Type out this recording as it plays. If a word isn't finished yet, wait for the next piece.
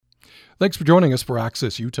Thanks for joining us for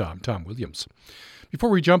Access Utah. I'm Tom Williams.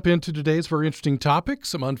 Before we jump into today's very interesting topic,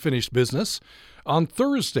 some unfinished business, on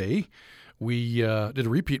Thursday, we did a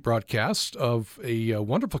repeat broadcast of a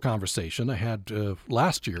wonderful conversation I had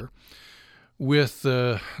last year with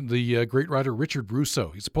the great writer Richard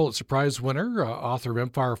Russo. He's a Pulitzer Prize winner, author of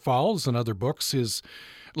Empire Falls and other books. His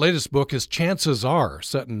latest book is Chances Are,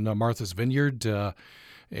 set in Martha's Vineyard,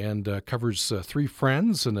 and covers three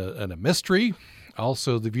friends and a mystery,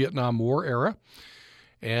 also the Vietnam War era.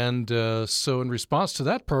 And so in response to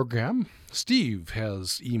that program, Steve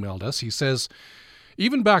has emailed us. He says,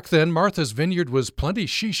 even back then, Martha's Vineyard was plenty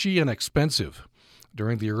shishi and expensive.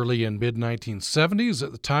 During the early and mid-1970s,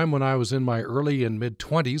 at the time when I was in my early and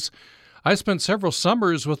mid-20s, I spent several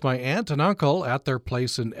summers with my aunt and uncle at their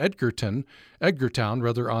place in Edgartown,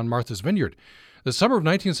 on Martha's Vineyard. The summer of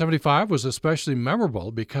 1975 was especially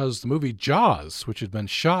memorable because the movie Jaws, which had been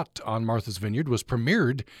shot on Martha's Vineyard, was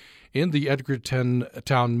premiered in the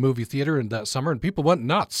Edgartown movie theater in that summer, and people went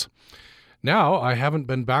nuts. Now, I haven't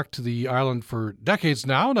been back to the island for decades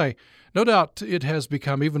now, and no doubt it has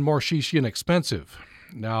become even more shishi and expensive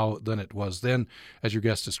now than it was then, as your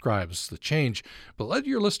guest describes the change. But let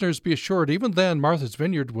your listeners be assured, even then, Martha's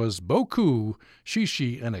Vineyard was beaucoup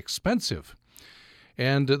shishi and expensive.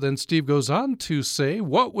 And then Steve goes on to say,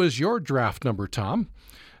 what was your draft number, Tom?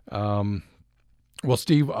 Well,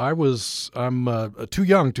 Steve, I'm too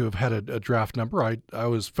young to have had a draft number. I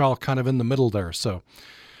fell kind of in the middle there, so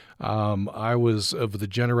I was of the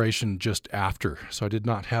generation just after, so I did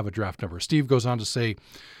not have a draft number. Steve goes on to say,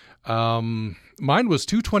 mine was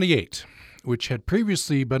 228, which had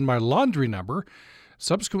previously been my laundry number,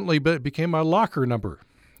 subsequently became my locker number.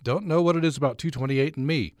 Don't know what it is about 228 and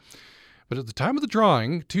me. But at the time of the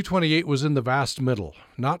drawing, 228 was in the vast middle,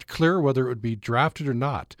 not clear whether it would be drafted or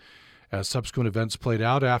not. As subsequent events played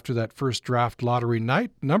out after that first draft lottery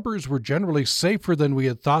night, numbers were generally safer than we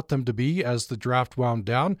had thought them to be as the draft wound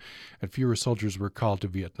down and fewer soldiers were called to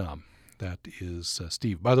Vietnam. That is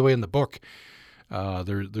Steve. By the way, in the book,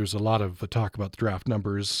 there's a lot of talk about the draft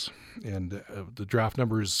numbers, and the draft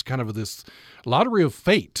numbers kind of this lottery of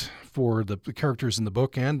fate for the characters in the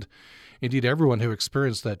book and indeed everyone who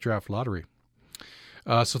experienced that draft lottery.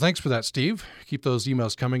 So thanks for that, Steve. Keep those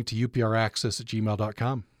emails coming to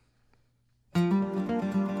upraccess@gmail.com.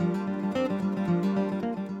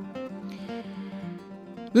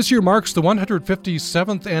 This year marks the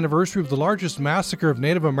 157th anniversary of the largest massacre of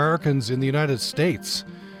Native Americans in the United States.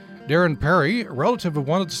 Darren Parry, a relative of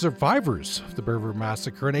one of the survivors of the Bear River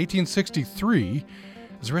Massacre in 1863,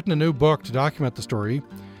 has written a new book to document the story.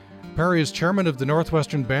 Parry is chairman of the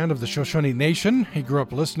Northwestern Band of the Shoshone Nation. He grew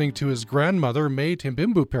up listening to his grandmother, May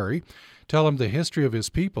Timbimbu Parry, tell him the history of his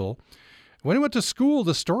people. When he went to school,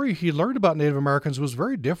 the story he learned about Native Americans was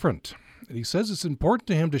very different. And he says it's important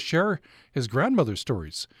to him to share his grandmother's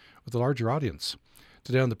stories with a larger audience.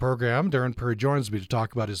 Today on the program, Darren Parry joins me to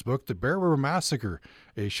talk about his book, The Bear River Massacre,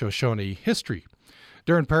 A Shoshone History.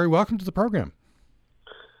 Darren Parry, welcome to the program.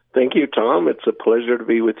 Thank you, Tom. It's a pleasure to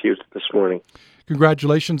be with you this morning.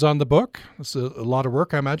 Congratulations on the book. It's a lot of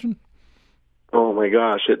work, I imagine. Oh, my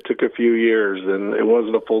gosh. It took a few years, and it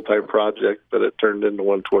wasn't a full-time project, but it turned into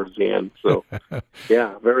one towards the end. So,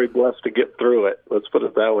 yeah, very blessed to get through it. Let's put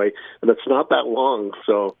it that way. And it's not that long,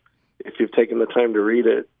 so if you've taken the time to read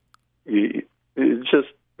it,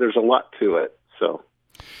 there's a lot to it. So,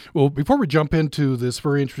 well, before we jump into this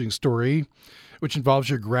very interesting story, which involves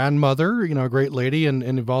your grandmother, a great lady, and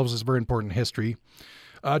involves this very important history,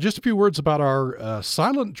 just a few words about our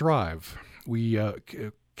silent drive. We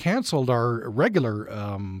canceled our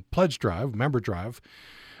regular pledge drive, member drive,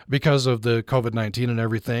 because of the COVID-19 and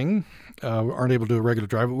everything. Aren't able to do a regular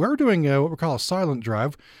drive. We're doing what we call a silent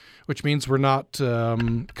drive, which means we're not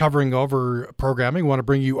covering over programming. We want to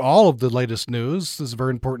bring you all of the latest news. This is a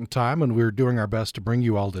very important time, and we're doing our best to bring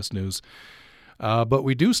you all this news. But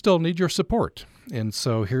we do still need your support. And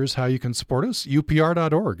so here's how you can support us.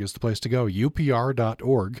 upr.org is the place to go,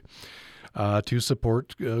 upr.org. To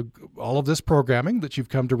support all of this programming that you've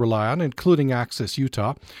come to rely on, including Access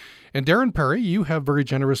Utah. And Darren Parry, you have very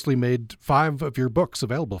generously made 5 of your books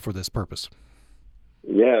available for this purpose.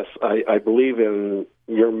 Yes, I believe in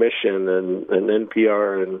your mission and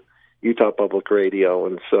NPR and Utah Public Radio,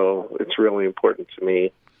 and so it's really important to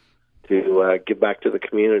me to give back to the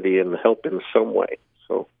community and help in some way.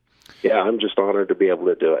 So, yeah, I'm just honored to be able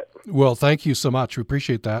to do it. Well, thank you so much. We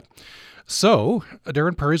appreciate that. So,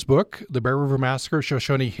 Darren Parry's book, The Bear River Massacre,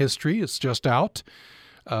 Shoshone History, is just out.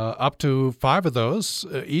 Up to 5 of those,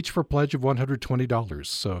 each for a pledge of $120.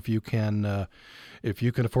 So if you can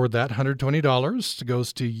afford that, $120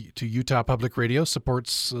 goes to Utah Public Radio,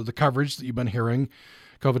 supports the coverage that you've been hearing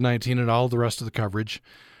COVID-19 and all the rest of the coverage,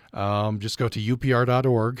 just go to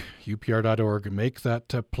upr.org, and make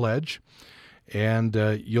that pledge. And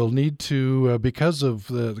you'll need to, because of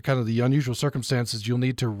the kind of the unusual circumstances, you'll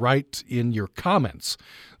need to write in your comments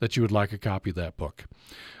that you would like a copy of that book.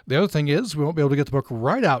 The other thing is, we won't be able to get the book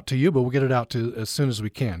right out to you, but we'll get it out to as soon as we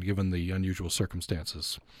can, given the unusual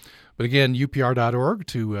circumstances. But again, upr.org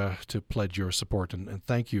to pledge your support, and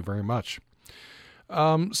thank you very much.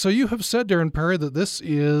 So you have said, Darren Parry, that this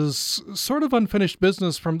is sort of unfinished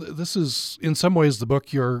business. This is, in some ways, the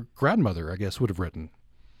book your grandmother, I guess, would have written.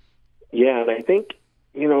 Yeah, and I think,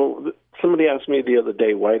 somebody asked me the other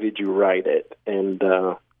day, why did you write it? And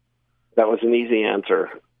that was an easy answer.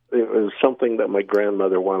 It was something that my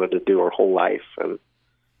grandmother wanted to do her whole life, and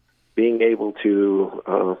being able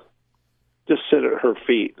to just sit at her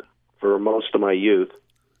feet for most of my youth,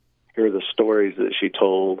 hear the stories that she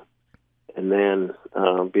told, and then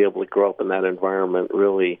be able to grow up in that environment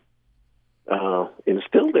really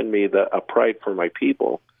instilled in me a pride for my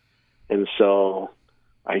people. And so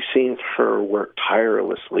I seen her work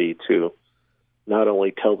tirelessly to not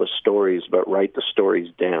only tell the stories, but write the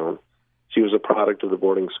stories down. She was a product of the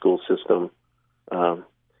boarding school system.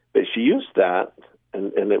 But she used that,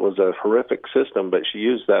 and it was a horrific system, but she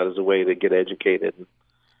used that as a way to get educated, and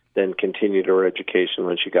then continued her education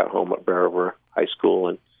when she got home at Bear River High School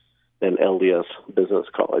and then LDS Business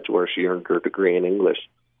College, where she earned her degree in English.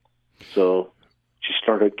 So she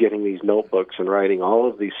started getting these notebooks and writing all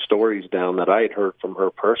of these stories down that I had heard from her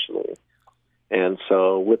personally. And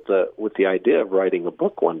so with the idea of writing a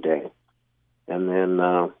book one day, and then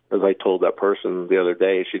as I told that person the other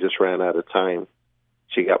day, she just ran out of time.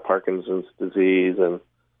 She got Parkinson's disease, and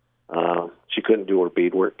she couldn't do her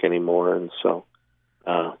beadwork anymore. And so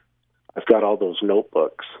I've got all those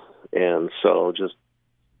notebooks. And so just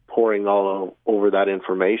pouring all over that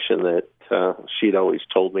information that she'd always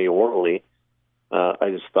told me orally, I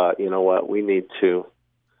just thought, you know what, we need to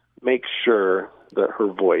make sure that her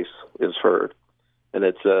voice is heard. And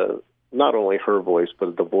it's not only her voice,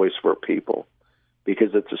 but the voice for people, because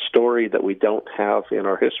it's a story that we don't have in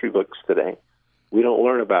our history books today. We don't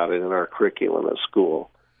learn about it in our curriculum at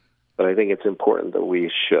school, but I think it's important that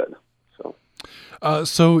we should.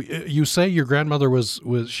 So you say your grandmother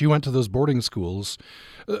she went to those boarding schools.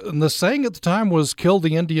 And the saying at the time was "kill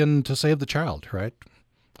the Indian to save the child," right?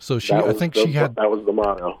 So that was the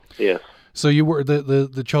motto. Yes. So you were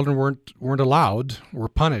the children weren't allowed, were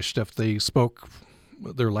punished if they spoke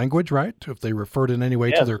their language, right? If they referred in any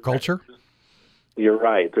way to their culture. You're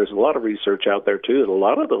right. There's a lot of research out there too. A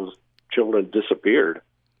lot of those children disappeared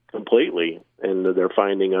completely, and they're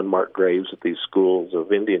finding unmarked graves at these schools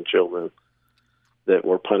of Indian children that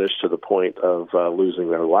were punished to the point of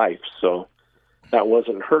losing their life. So that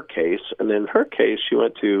wasn't her case. And in her case, she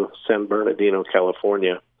went to San Bernardino,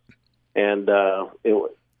 California. And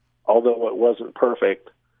although it wasn't perfect,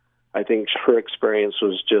 I think her experience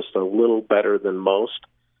was just a little better than most.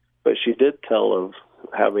 But she did tell of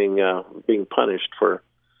having being punished for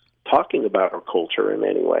talking about her culture in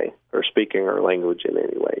any way or speaking her language in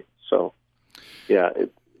any way. So, yeah,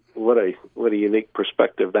 what a unique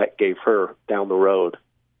perspective that gave her down the road.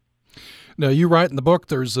 Now, you write in the book,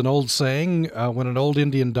 there's an old saying, when an old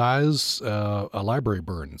Indian dies, a library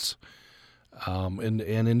burns. And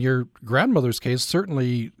in your grandmother's case,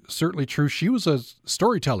 certainly true. She was a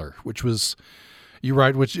storyteller, which is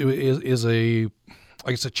a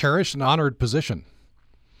cherished and honored position.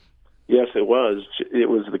 Yes, it was. It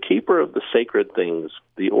was the keeper of the sacred things,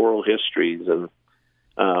 the oral histories, and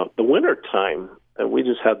the winter time. We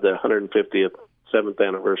just had the 150th, 7th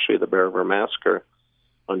anniversary of the Bear River Massacre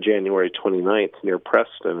on January 29th near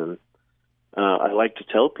Preston. And I like to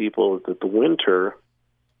tell people that the winter,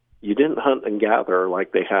 you didn't hunt and gather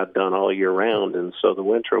like they had done all year round. And so the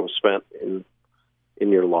winter was spent in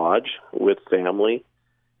your lodge with family,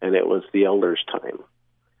 and it was the elders' time.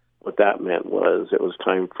 What that meant was it was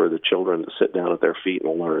time for the children to sit down at their feet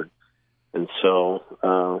and learn. And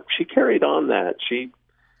so she carried on that. She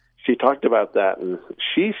talked about that, and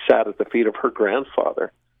she sat at the feet of her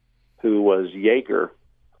grandfather, who was Jaeger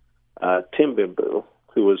Timbimbu,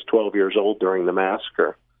 who was 12 years old during the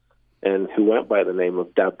massacre, and who went by the name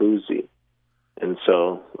of Dabuzi. And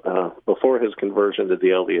so before his conversion to the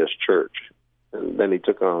LDS Church, and then he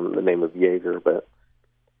took on the name of Jaeger. But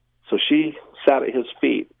so she sat at his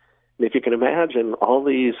feet. And if you can imagine all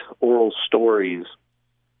these oral stories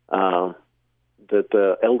that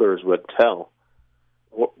the elders would tell,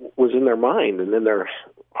 was in their mind and in their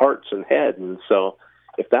hearts and head. And so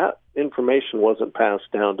if that information wasn't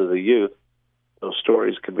passed down to the youth, those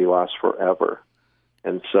stories could be lost forever.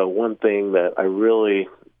 And so one thing that I really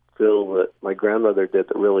feel that my grandmother did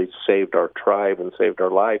that really saved our tribe and saved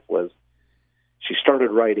our life was she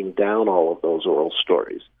started writing down all of those oral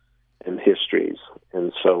stories and histories.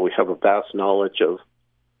 And so we have a vast knowledge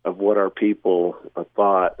of what our people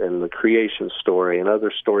thought and the creation story and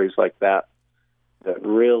other stories like that that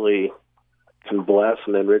really can bless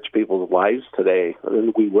and enrich people's lives today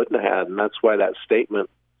than we wouldn't have had. And that's why that statement,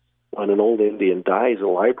 when an old Indian dies, a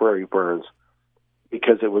library burns,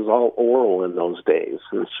 because it was all oral in those days.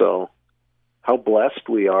 And so how blessed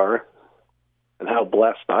we are and how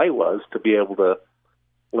blessed I was to be able to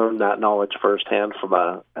learn that knowledge firsthand from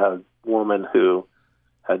a woman who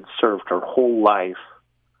had served her whole life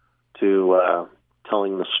to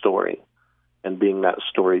telling the story and being that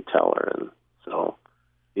storyteller. And so,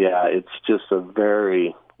 yeah, it's just a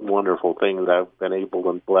very wonderful thing that I've been able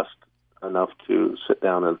and blessed enough to sit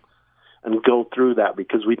down and go through that,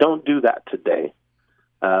 because we don't do that today.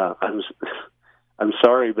 I'm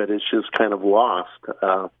sorry, but it's just kind of lost.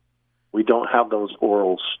 We don't have those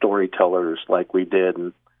oral storytellers like we did,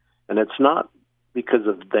 and it's not because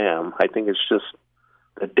of them. I think it's just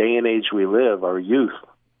the day and age we live, our youth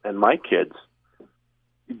and my kids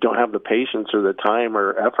don't have the patience or the time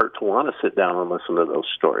or effort to want to sit down and listen to those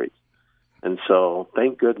stories. And so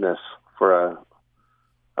thank goodness for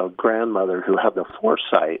a grandmother who had the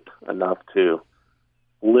foresight enough to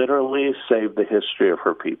literally save the history of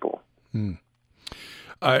her people.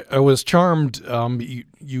 I was charmed.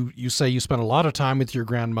 You say you spent a lot of time with your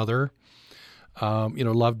grandmother.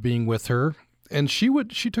 Loved being with her, and she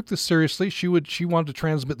took this seriously. She wanted to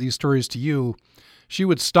transmit these stories to you. She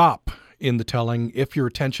would stop in the telling if your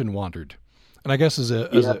attention wandered, and I guess as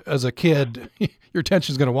a kid, your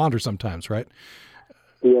attention's going to wander sometimes, right?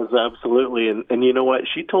 Yes, absolutely. And you know what?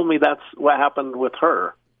 She told me that's what happened with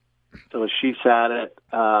her. So she sat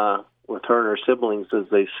with her and her siblings as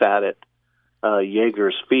they sat at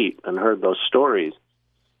Jaeger's feet and heard those stories.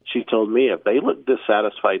 She told me if they looked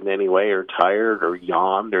dissatisfied in any way or tired or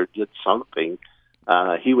yawned or did something,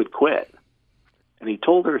 he would quit. And he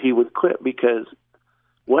told her he would quit because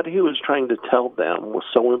what he was trying to tell them was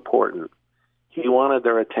so important. He wanted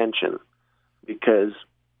their attention because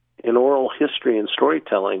in oral history and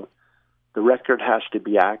storytelling, the record has to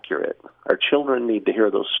be accurate. Our children need to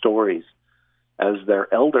hear those stories as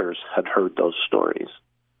their elders had heard those stories.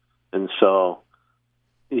 And so,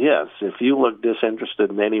 yes, if you looked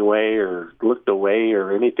disinterested in any way or looked away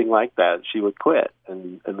or anything like that, she would quit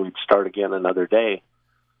and we'd start again another day.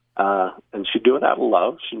 And she'd do it out of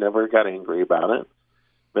love. She never got angry about it,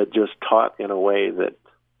 but just taught in a way that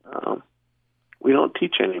we don't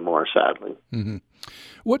teach anymore, sadly. Mm-hmm.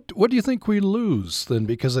 What do you think we lose then?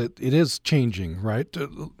 Because it is changing, right?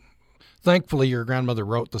 Thankfully, your grandmother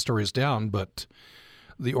wrote the stories down, but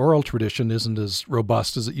the oral tradition isn't as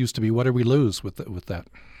robust as it used to be. What do we lose with that?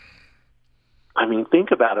 I mean,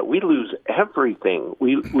 think about it. We lose everything.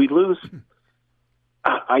 We lose.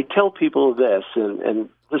 I tell people this, and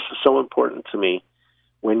this is so important to me.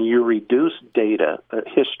 When you reduce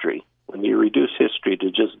history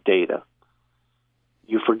to just data,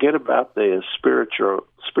 you forget about the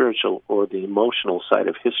spiritual or the emotional side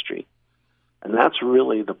of history. And that's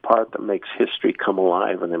really the part that makes history come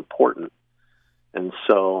alive and important. And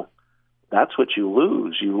so that's what you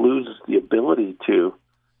lose. You lose the ability to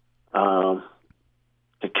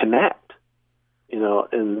connect,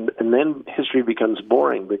 and then history becomes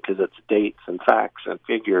boring because it's dates and facts and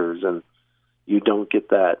figures, and you don't get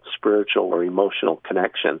that spiritual or emotional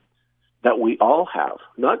connection that we all have,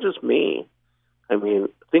 not just me. I mean,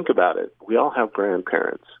 think about it. We all have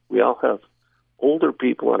grandparents. We all have older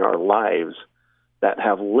people in our lives that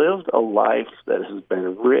have lived a life that has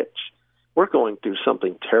been rich. We're going through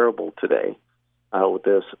something terrible today with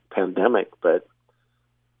this pandemic, but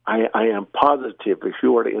I am positive if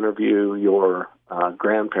you were to interview your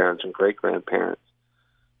grandparents and great-grandparents,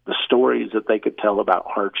 the stories that they could tell about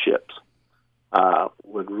hardships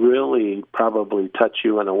would really probably touch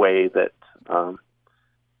you in a way that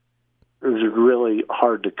it was really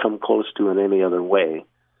hard to come close to in any other way.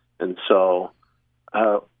 And so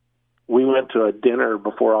we went to a dinner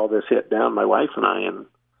before all this hit down, my wife and I, and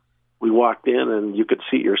we walked in and you could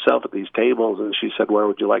seat yourself at these tables, and she said, "Where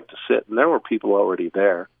would you like to sit?" And there were people already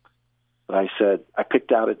there. But I said, I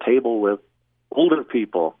picked out a table with older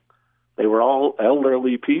people. They were all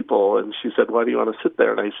elderly people. And she said, "Why do you want to sit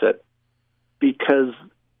there?" And I said, because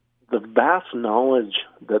the vast knowledge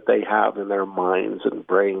that they have in their minds and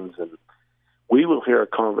brains, and we will hear a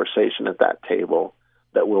conversation at that table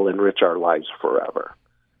that will enrich our lives forever.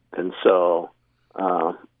 And so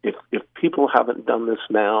if people haven't done this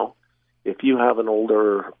now, if you have an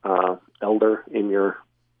older elder in your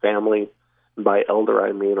family And by elder,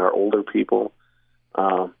 I mean our older people.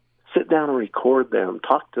 Sit down and record them,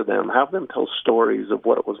 talk to them, have them tell stories of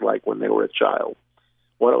what it was like when they were a child,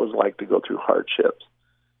 what it was like to go through hardships,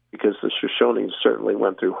 because the Shoshones certainly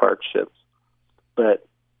went through hardships. But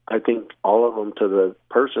I think all of them, to the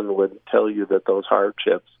person, would tell you that those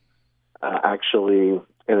hardships actually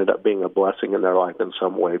ended up being a blessing in their life in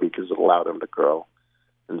some way, because it allowed them to grow.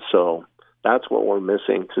 And so that's what we're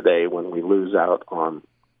missing today when we lose out on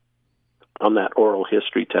that oral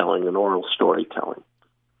history telling and oral storytelling.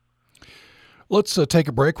 Let's take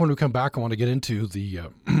a break. When we come back, I want to get into the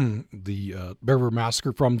Bear River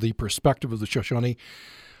Massacre from the perspective of the Shoshone.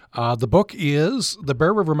 The book is The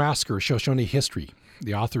Bear River Massacre, Shoshone History.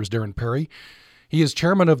 The author is Darren Parry. He is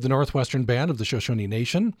chairman of the Northwestern Band of the Shoshone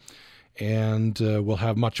Nation, and we'll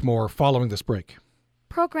have much more following this break.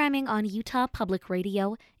 Programming on Utah Public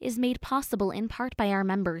Radio is made possible in part by our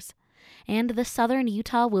members and the Southern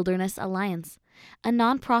Utah Wilderness Alliance, a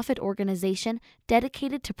nonprofit organization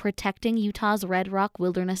dedicated to protecting Utah's Red Rock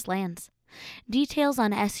wilderness lands. Details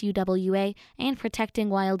on SUWA and protecting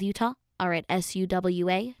wild Utah are at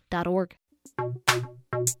suwa.org.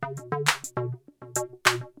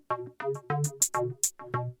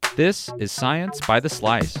 This is Science by the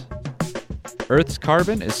Slice. Earth's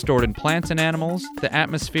carbon is stored in plants and animals, the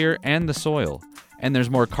atmosphere, and the soil. And there's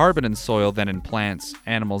more carbon in soil than in plants,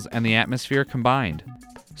 animals, and the atmosphere combined.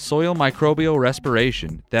 Soil microbial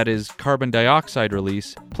respiration, that is, carbon dioxide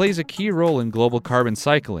release, plays a key role in global carbon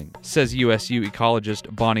cycling, says USU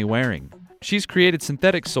ecologist Bonnie Waring. She's created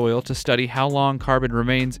synthetic soil to study how long carbon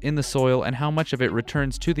remains in the soil and how much of it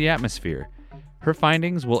returns to the atmosphere. Her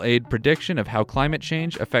findings will aid prediction of how climate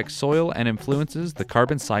change affects soil and influences the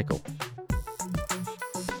carbon cycle.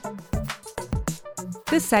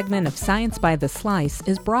 This segment of Science by the Slice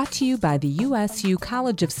is brought to you by the USU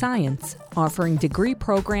College of Science, offering degree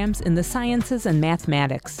programs in the sciences and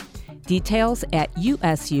mathematics. Details at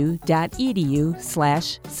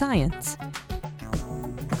usu.edu/science.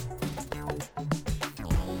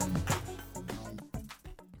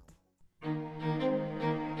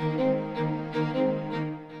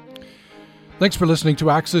 Thanks for listening to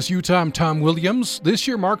Access Utah. I'm Tom Williams. This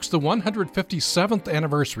year marks the 157th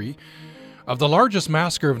anniversary of the largest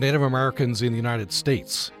massacre of Native Americans in the United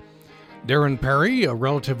States. Darren Parry, a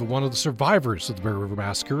relative of one of the survivors of the Bear River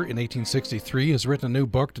Massacre in 1863, has written a new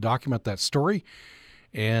book to document that story,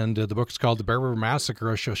 and the book is called The Bear River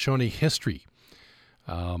Massacre, A Shoshone History.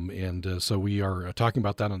 So we are talking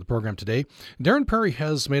about that on the program today. Darren Parry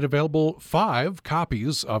has made available 5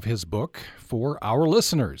 copies of his book for our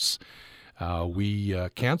listeners. We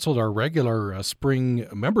canceled our regular spring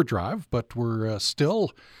member drive, but we're still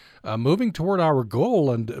moving toward our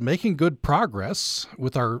goal and making good progress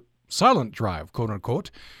with our silent drive, quote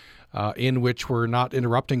unquote, in which we're not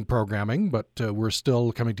interrupting programming, but we're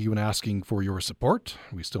still coming to you and asking for your support.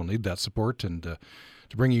 We still need that support, and to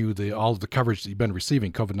bring you all of the coverage that you've been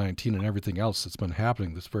receiving, COVID-19 and everything else that's been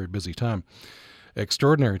happening this very busy time,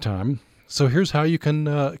 extraordinary time. So here's how you can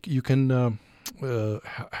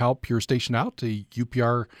help your station out, the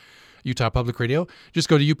UPR, Utah Public Radio. Just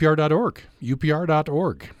go to upr.org,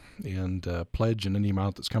 and pledge in any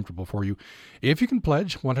amount that's comfortable for you. If you can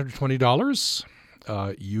pledge $120,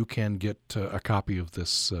 you can get a copy of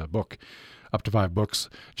this book, up to 5 books.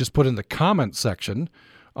 Just put in the comment section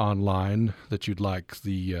online that you'd like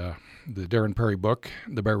the Darren Parry book,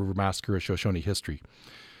 The Bear River Massacre, A Shoshone History.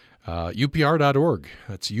 upr.org.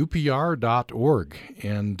 That's upr.org.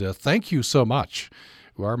 And thank you so much.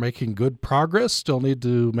 We are making good progress. Still need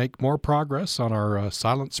to make more progress on our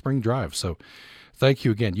Silent Spring Drive. So thank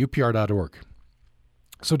you again, upr.org.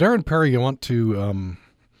 So Darren Parry, I want to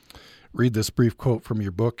read this brief quote from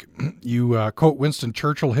your book. You quote Winston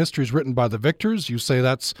Churchill, "History is written by the victors." You say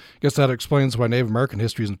I guess that explains why Native American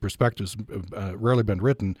histories and perspectives rarely been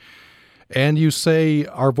written. And you say,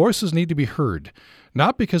 our voices need to be heard,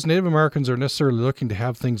 not because Native Americans are necessarily looking to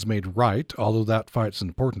have things made right, although that fight's an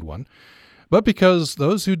important one, but because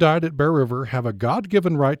those who died at Bear River have a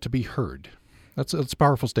God-given right to be heard. That's a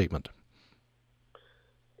powerful statement.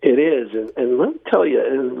 It is, and let me tell you,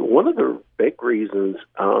 and one of the big reasons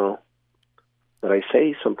that I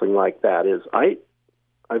say something like that is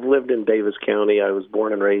I've lived in Davis County. I was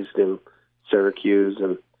born and raised in Syracuse,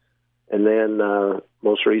 and then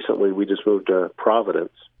most recently we just moved to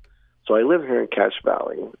Providence. So I live here in Cache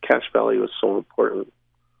Valley. Cache Valley was so important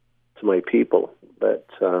to my people, but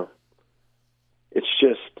it's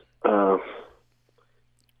just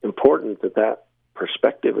important that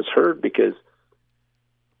perspective is heard, because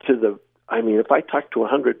if I talk to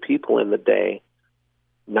 100 people in the day,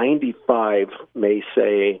 95 may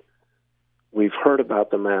say, we've heard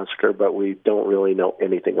about the massacre, but we don't really know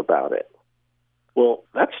anything about it. Well,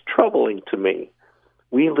 that's troubling to me.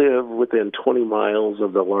 We live within 20 miles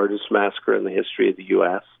of the largest massacre in the history of the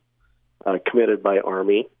U.S., committed by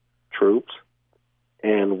Army troops,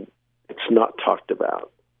 and it's not talked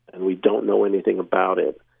about, and we don't know anything about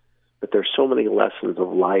it. But there's so many lessons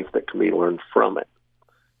of life that can be learned from it.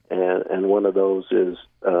 And one of those is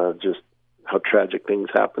just how tragic things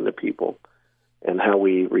happen to people, and how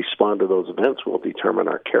we respond to those events will determine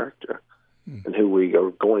our character and who we are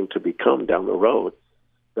going to become down the road.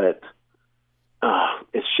 But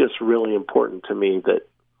it's just really important to me that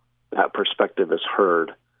that perspective is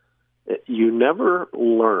heard. You never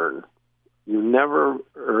learn. You never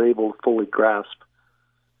are able to fully grasp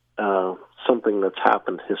something that's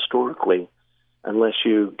happened historically unless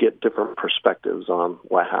you get different perspectives on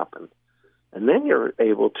what happened. And then you're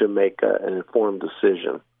able to make an informed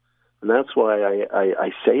decision. And that's why I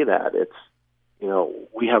say that. It's,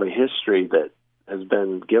 we have a history that has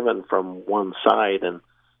been given from one side, and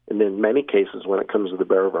in many cases, when it comes to the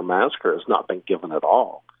Bear River Massacre, has not been given at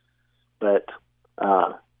all. But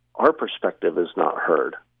our perspective is not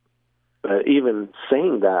heard. But even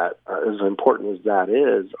saying that, as important as that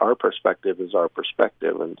is, our perspective is our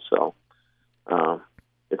perspective. And so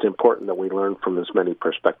it's important that we learn from as many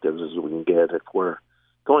perspectives as we can get if we're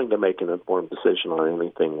going to make an informed decision on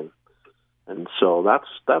anything. And so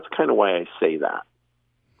that's kind of why I say that.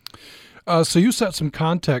 So you set some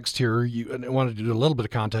context here. I wanted to do a little bit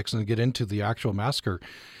of context and get into the actual massacre.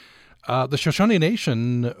 The Shoshone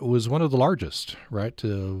Nation was one of the largest, right?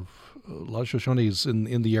 A lot of Shoshones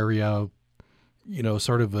in the area,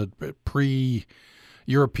 sort of a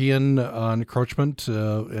pre-European encroachment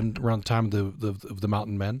and around the time of the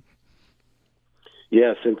Mountain Men.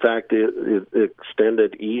 Yes, in fact, it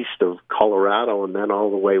extended east of Colorado and then all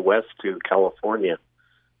the way west to California.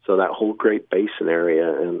 So that whole Great Basin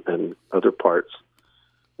area and other parts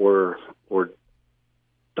were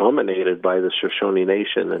dominated by the Shoshone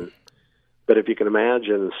Nation. But if you can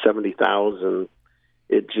imagine 70,000,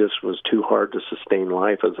 it just was too hard to sustain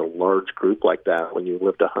life as a large group like that when you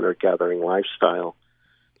lived a hunter-gathering lifestyle.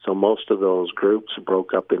 So most of those groups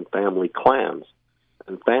broke up in family clans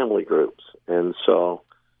and family groups. And so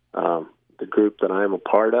the group that I'm a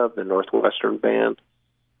part of, the Northwestern Band,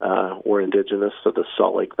 were indigenous to the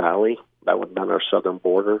Salt Lake Valley. That would have been our southern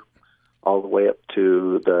border, all the way up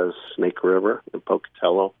to the Snake River in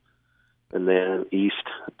Pocatello, and then east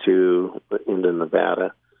into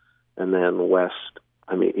Nevada, and then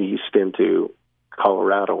east into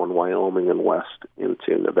Colorado and Wyoming, and west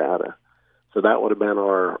into Nevada. So that would have been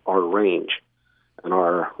our range and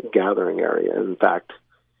our gathering area. In fact,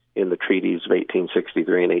 in the treaties of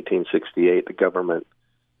 1863 and 1868, the government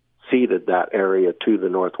ceded that area to the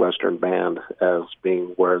Northwestern Band as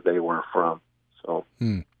being where they were from. So,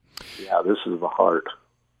 yeah, this is the heart.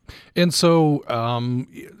 And so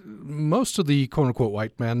most of the quote-unquote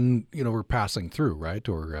white men, were passing through, right?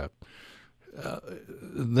 Or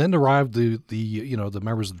then arrived the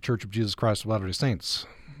members of the Church of Jesus Christ of Latter-day Saints,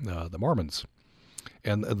 the Mormons,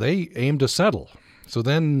 and they aimed to settle. So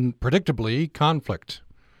then, predictably, conflict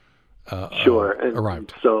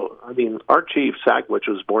arrived. So, our chief, Sagwitch,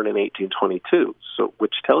 was born in 1822, so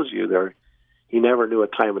which tells you he never knew a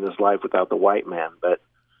time in his life without the white man. But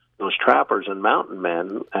those trappers and mountain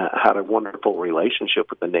men had a wonderful relationship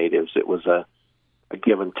with the natives. It was a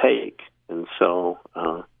give and take. And so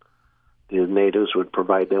the natives would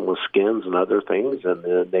provide them with skins and other things, and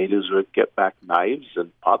the natives would get back knives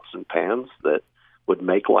and pots and pans that would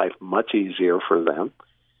make life much easier for them.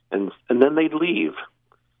 And then they'd leave.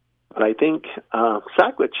 But I think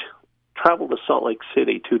Sagwitch traveled to Salt Lake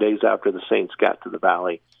City 2 days after the Saints got to the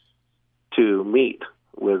valley to meet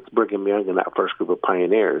with Brigham Young and that first group of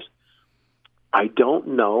pioneers. I don't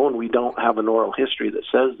know, and we don't have an oral history that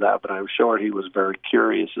says that, but I'm sure he was very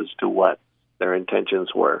curious as to what their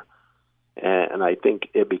intentions were. And I think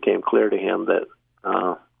it became clear to him that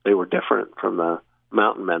they were different from the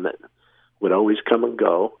mountain men that would always come and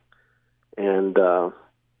go. And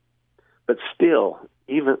but still,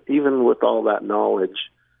 even with all that knowledge,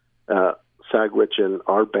 Sagwitch and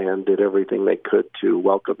our band did everything they could to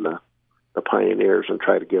welcome the pioneers and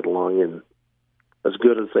try to get along in as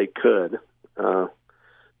good as they could,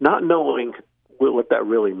 not knowing what that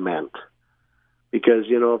really meant. Because,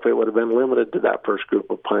 if it would have been limited to that first group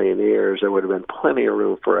of pioneers, there would have been plenty of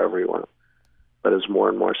room for everyone. But as more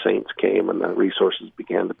and more saints came and the resources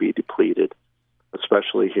began to be depleted,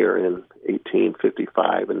 especially here in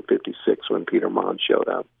 1855 and 56 when Peter Mon showed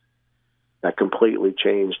up, that completely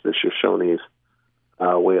changed the Shoshones'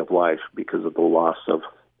 way of life because of the loss of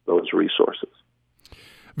those resources.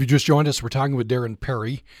 you just joined us, we're talking with Darren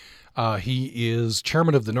Parry. He is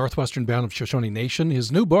chairman of the Northwestern Band of Shoshone Nation.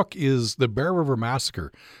 His new book is The Bear River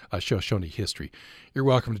Massacre, Shoshone History. You're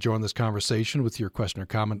welcome to join this conversation with your question or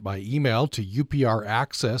comment by email to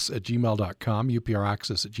upraccess@gmail.com,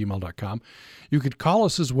 upraccess@gmail.com. You could call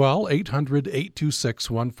us as well,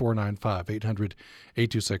 800-826-1495,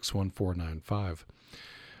 800-826-1495.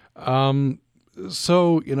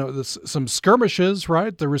 So, some skirmishes,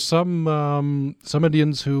 right? There were some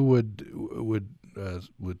Indians who would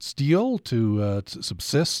steal to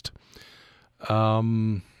subsist.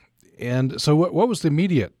 And so what was the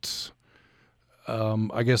immediate,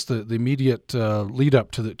 I guess the immediate lead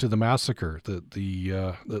up to the massacre?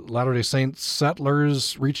 The Latter-day Saints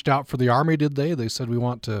settlers reached out for the army, did they? They said, we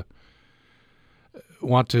want to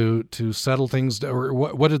settle things, or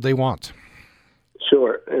what did they want?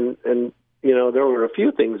 Sure. And there were a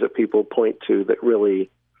few things that people point to that really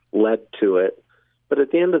led to it. But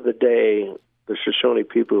at the end of the day, the Shoshone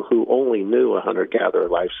people who only knew a hunter-gatherer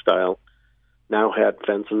lifestyle now had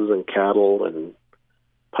fences and cattle, and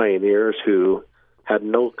pioneers who had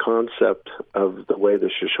no concept of the way the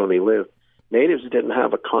Shoshone lived. Natives didn't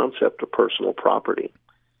have a concept of personal property.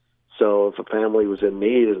 So if a family was in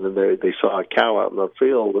need and they saw a cow out in the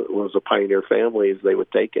field, it was a pioneer family, they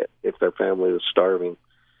would take it if their family was starving.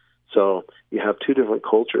 So you have two different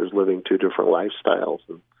cultures living two different lifestyles.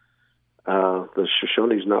 And the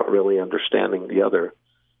Shoshone's not really understanding the other.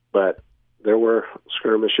 But there were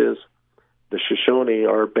skirmishes. The Shoshone,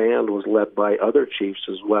 our band, was led by other chiefs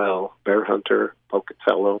as well, Bear Hunter,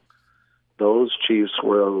 Pocatello. Those chiefs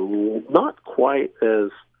were not quite as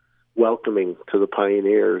welcoming to the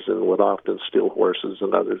pioneers and would often steal horses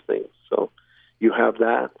and other things. So you have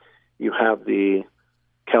that. You have the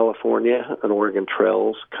California and Oregon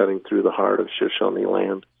trails cutting through the heart of Shoshone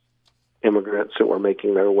land. Immigrants that were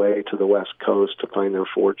making their way to the West Coast to find their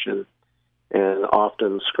fortune. And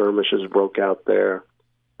often skirmishes broke out there.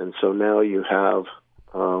 And so now you have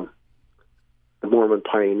the Mormon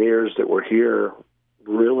pioneers that were here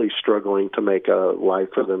really struggling to make a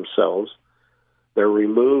life for themselves. They're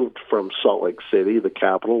removed from Salt Lake City, the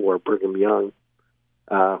capital, where Brigham Young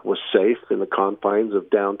was safe in the confines of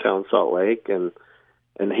downtown Salt Lake, and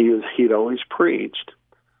he'd always preached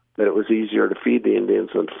that it was easier to feed the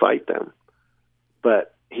Indians than to fight them.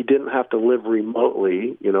 But he didn't have to live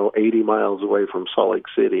remotely, 80 miles away from Salt Lake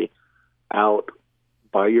City, out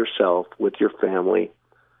by yourself with your family,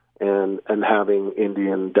 and having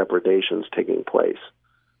Indian depredations taking place.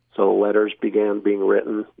 So letters began being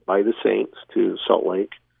written by the Saints to Salt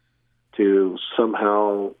Lake to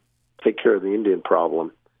somehow take care of the Indian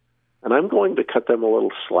problem. And I'm going to cut them a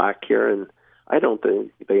little slack here, and I don't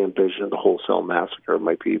think they envisioned a wholesale massacre of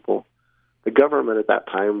my people. The government at that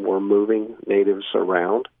time were moving natives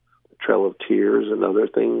around, the Trail of Tears and other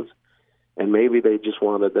things, and maybe they just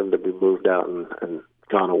wanted them to be moved out and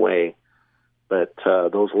gone away. But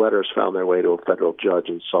those letters found their way to a federal judge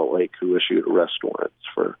in Salt Lake who issued arrest warrants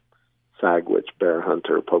for Sagwitch, Bear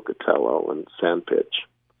Hunter, Pocatello, and Sandpitch.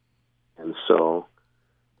 And so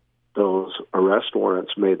those arrest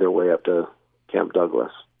warrants made their way up to Camp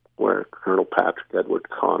Douglas, where Colonel Patrick Edward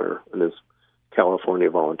Connor and his California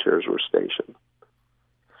volunteers were stationed.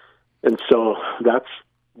 And so that's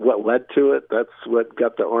what led to it. That's what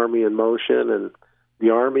got the Army in motion. And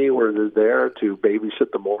the Army were there to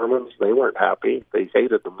babysit the Mormons. They weren't happy. They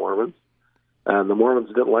hated the Mormons. And the Mormons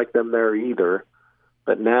didn't like them there either.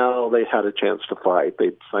 But now they had a chance to fight.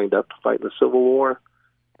 They'd signed up to fight in the Civil War,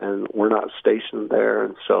 and were not stationed there.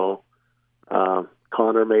 And so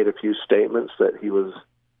Connor made a few statements that he would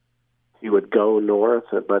go north,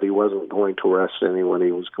 but he wasn't going to arrest anyone.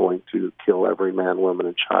 He was going to kill every man, woman,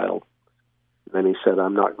 and child. And then he said,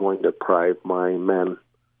 I'm not going to deprive my men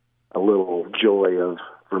a little joy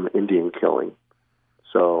from Indian killing.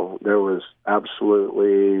 So there was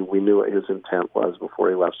absolutely, we knew what his intent was before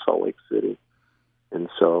he left Salt Lake City. And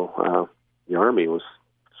so the Army was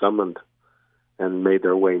summoned and made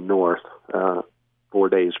their way north 4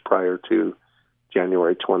 days prior to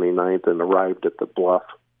January 29th and arrived at the bluff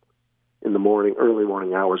in the early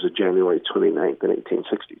morning hours of January 29th in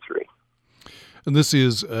 1863. And this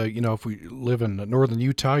is, if we live in northern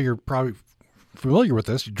Utah, you're probably familiar with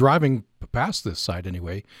this. You're driving past this site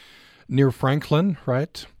anyway, near Franklin,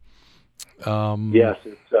 right? Yes,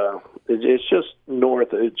 it's just north.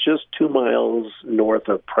 It's just 2 miles north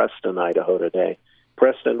of Preston, Idaho today.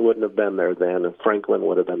 Preston wouldn't have been there then, and Franklin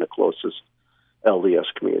would have been the closest LDS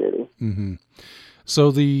community. Mm-hmm. So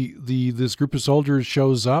this group of soldiers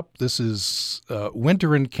shows up. This is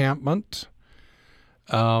winter encampment,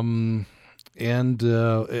 and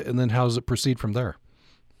then how does it proceed from there?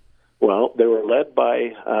 Well, they were led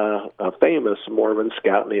by a famous Mormon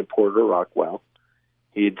scout named Porter Rockwell.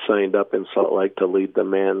 He'd signed up in Salt Lake to lead the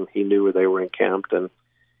men. He knew where they were encamped, and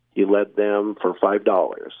he led them for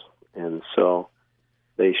 $5. And so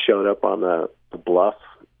they showed up on the bluff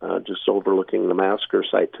just overlooking the massacre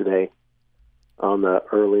site today on the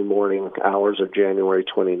early morning hours of January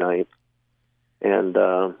 29th. And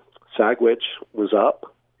Sagwitch was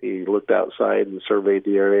up. He looked outside and surveyed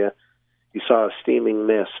the area. He saw a steaming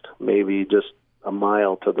mist, maybe just a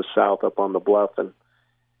mile to the south up on the bluff, and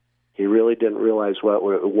he really didn't realize what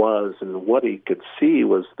it was. And what he could see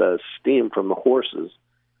was the steam from the horses.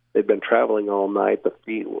 They'd been traveling all night.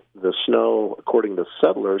 The snow, according to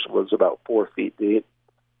settlers, was about 4 feet deep.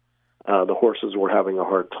 The horses were having a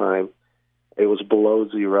hard time. It was below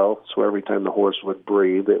zero, so every time the horse would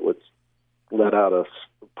breathe, it would let out a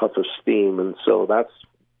puff of steam. And so that's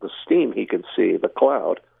the steam he could see, the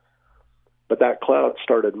cloud. But that cloud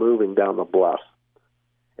started moving down the bluff,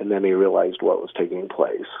 and then he realized what was taking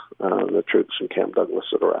place. The troops from Camp Douglas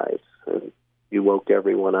had arrived, and he woke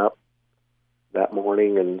everyone up that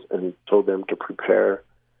morning and told them to prepare.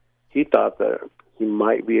 He thought that he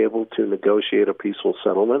might be able to negotiate a peaceful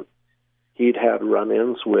settlement. He'd had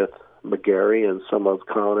run-ins with McGarry and some of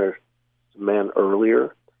Connor's men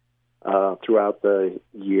earlier throughout the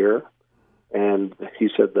year, and he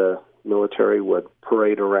said the military would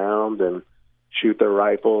parade around and shoot their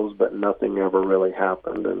rifles, but nothing ever really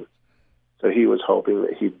happened. And so he was hoping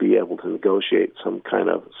that he'd be able to negotiate some kind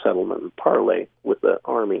of settlement and parley with the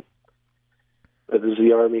army. But as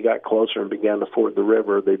the army got closer and began to ford the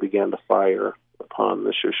river, they began to fire upon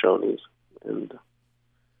the Shoshones. And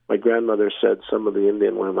my grandmother said some of the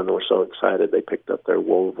Indian women were so excited they picked up their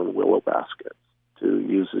woven willow baskets to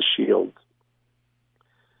use as shields.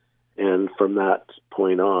 And from that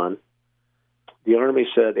point on, the Army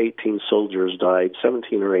said 18 soldiers died,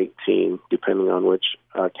 17 or 18, depending on which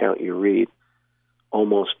account you read.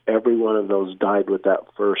 Almost every one of those died with that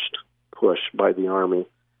first push by the Army.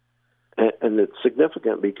 And it's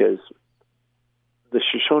significant because the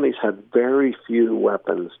Shoshones had very few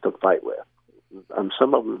weapons to fight with.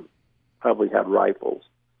 Some of them probably had rifles,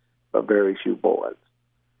 but very few bullets.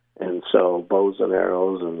 And so bows and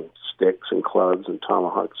arrows and sticks and clubs and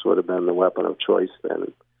tomahawks would have been the weapon of choice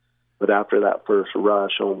then. But after that first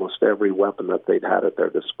rush, almost every weapon that they'd had at their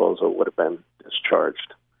disposal would have been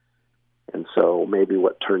discharged. And so maybe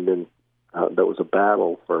what turned in, that was a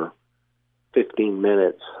battle for 15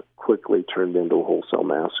 minutes, quickly turned into a wholesale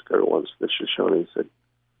massacre once the Shoshones had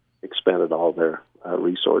expended all their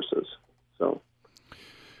resources. So,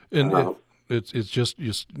 and it's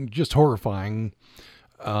just horrifying.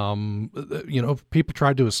 People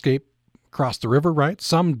tried to escape across the river, right?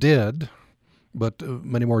 Some did, but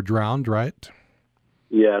many more drowned, right?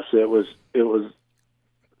 Yes, it was.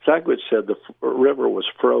 Sagwitch said the river was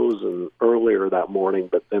frozen earlier that morning,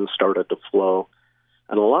 but then started to flow,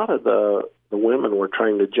 and a lot of the women were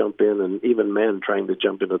trying to jump in, and even men trying to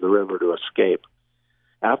jump into the river to escape.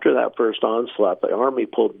 After that first onslaught, the Army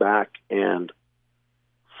pulled back and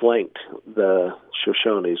flanked the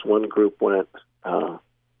Shoshones. One group went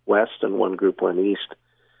west and one group went east,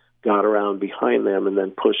 got around behind them, and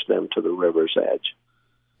then pushed them to the river's edge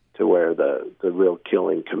to where the real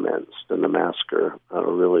killing commenced, and the massacre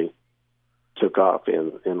really took off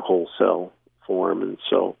in wholesale form. And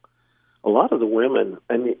so a lot of the women,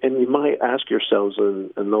 and you might ask yourselves,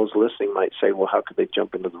 and those listening might say, well, how could they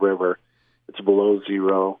jump into the river? It's below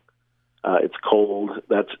zero. It's cold.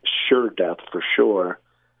 That's sure death for sure.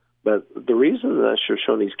 But the reason the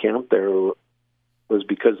Shoshones camped there was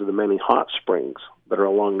because of the many hot springs that are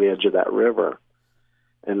along the edge of that river.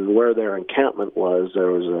 And where their encampment was,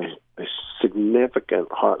 there was a significant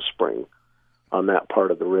hot spring on that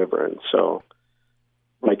part of the river. And so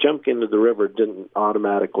by jumping into the river didn't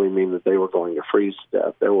automatically mean that they were going to freeze to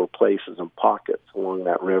death. There were places and pockets along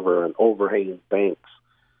that river and overhanging banks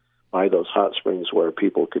by those hot springs where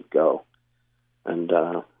people could go and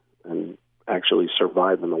actually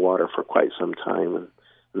survive in the water for quite some time.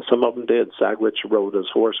 And some of them did. Sagwitch rode his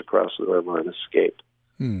horse across the river and escaped.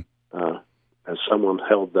 As someone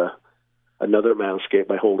held another man escaped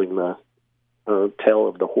by holding the tail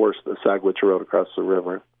of the horse that Sagwitch rode across the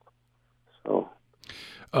river. So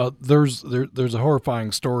there's a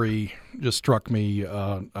horrifying story just struck me.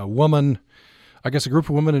 A woman, I guess a group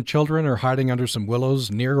of women and children are hiding under some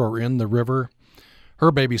willows near or in the river.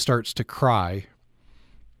 Her baby starts to cry,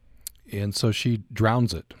 and so she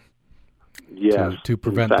drowns it. Yes, to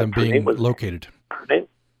prevent them being located.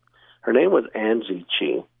 Her name was Angie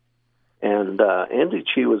Chi, and Angie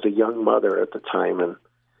Chi was a young mother at the time, and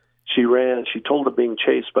she ran. She told of being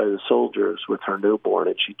chased by the soldiers with her newborn,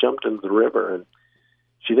 and she jumped into the river. And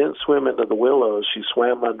she didn't swim into the willows. She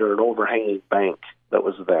swam under an overhanging bank that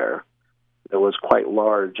was there. That was quite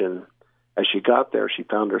large. And as she got there, she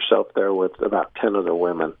found herself there with about 10 other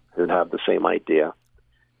women who'd had the same idea.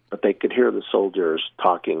 But they could hear the soldiers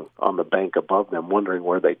talking on the bank above them, wondering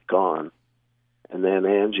where they'd gone. And then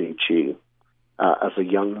Angie, she, as a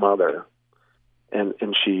young mother, and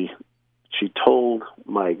she told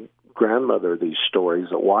my grandmother these stories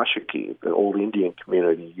at Washakie, the old Indian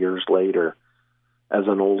community, years later. As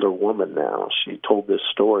an older woman now, she told this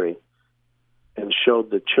story and showed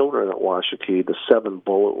the children at Washakie the 7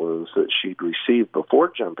 bullet wounds that she'd received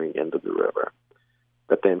before jumping into the river.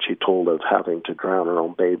 But then she told of having to drown her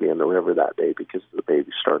own baby in the river that day because the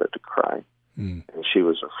baby started to cry. And she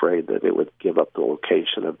was afraid that it would give up the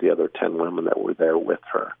location of the other 10 women that were there with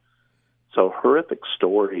her. So horrific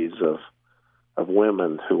stories of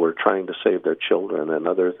women who were trying to save their children and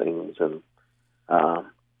other things, and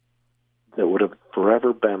that would have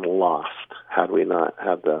forever been lost had we not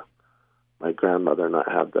had my grandmother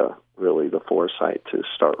not had the foresight to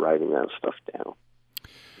start writing that stuff down.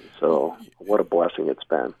 So what a blessing it's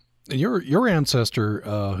been. And your ancestor,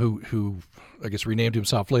 who I guess renamed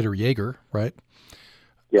himself later Jaeger, right?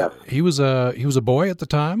 Yeah, he was a boy at the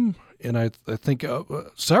time, and I think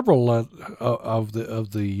several of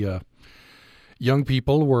the young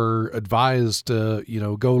people were advised to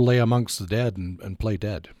go lay amongst the dead and play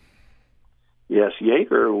dead. Yes,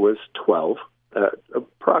 Jaeger was 12,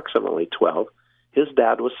 approximately 12. His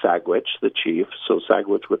dad was Sagwitch, the chief, so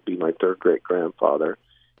Sagwitch would be my third great-grandfather.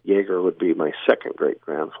 Jaeger would be my second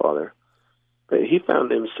great-grandfather. But he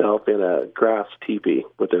found himself in a grass teepee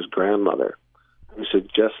with his grandmother, who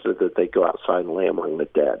suggested that they go outside and lay among the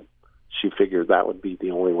dead. She figured that would be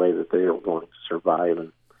the only way that they were going to survive.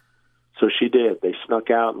 And so she did. They snuck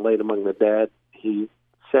out and laid among the dead. He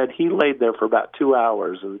said he laid there for about 2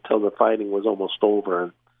 hours until the fighting was almost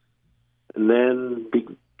over. And then,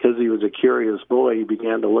 because he was a curious boy, he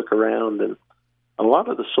began to look around, and a lot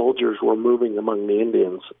of the soldiers were moving among the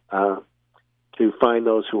Indians to find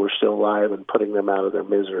those who were still alive and putting them out of their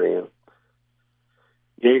misery. And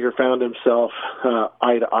Jaeger found himself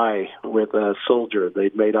eye to eye with a soldier.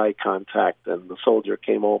 They'd made eye contact, and the soldier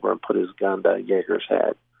came over and put his gun to Jaeger's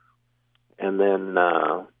head. And then,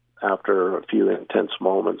 after a few intense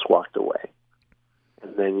moments, walked away.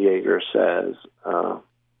 And then Jaeger says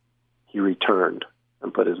he returned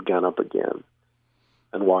and put his gun up again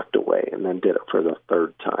and walked away, and then did it for the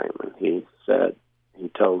third time. And he said, he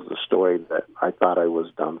tells the story that I thought I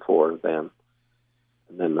was done for then.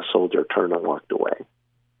 And then the soldier turned and walked away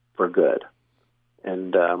for good.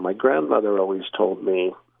 And my grandmother always told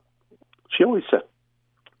me, she always said,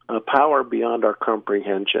 a power beyond our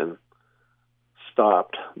comprehension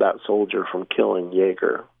stopped that soldier from killing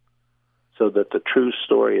Jaeger so that the true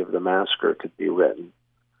story of the massacre could be written.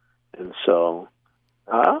 And so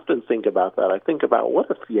I often think about that. I think about, what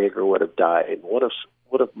if Jaeger would have died? What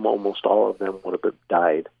if almost all of them would have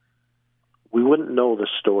died? We wouldn't know the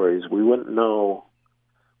stories. We wouldn't know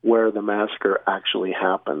where the massacre actually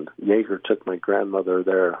happened. Jaeger took my grandmother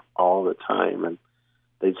there all the time, and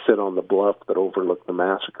they'd sit on the bluff that overlooked the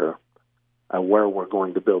massacre, where we're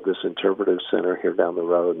going to build this interpretive center here down the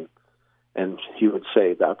road. And he would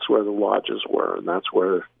say, that's where the lodges were, and that's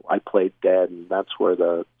where I played dead, and that's where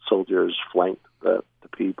the soldiers flanked the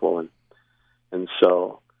people. And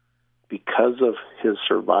so because of his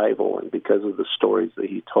survival and because of the stories that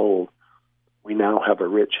he told, we now have a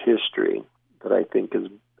rich history that I think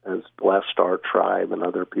has blessed our tribe and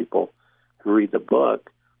other people who read the book,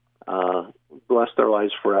 bless their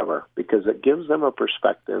lives forever, because it gives them a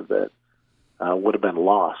perspective that would have been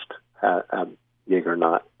lost had Jaeger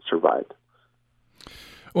not survived.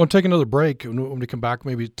 Well, take another break. When we come back,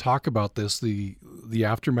 maybe talk about this, the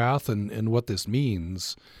aftermath and what this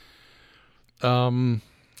means.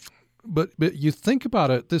 But you think about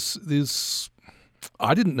it, this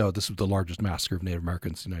I didn't know this was the largest massacre of Native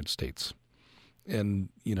Americans in the United States. And,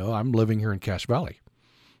 I'm living here in Cache Valley.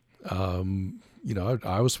 I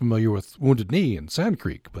was familiar with Wounded Knee and Sand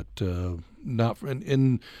Creek, but not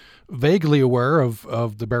in vaguely aware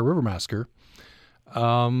of the Bear River Massacre.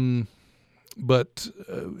 But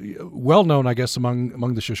well known, I guess,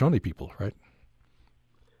 among the Shoshone people, right?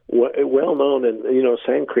 Well known, and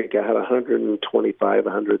Sand Creek, I had 125,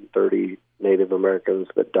 130 Native Americans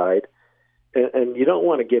that died, and you don't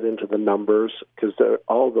want to get into the numbers because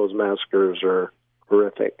all of those massacres are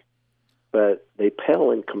horrific, but they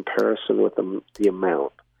pale in comparison with the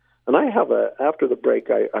amount. And I have after the break,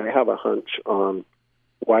 I have a hunch on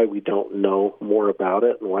why we don't know more about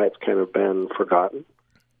it and why it's kind of been forgotten.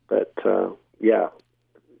 But yeah,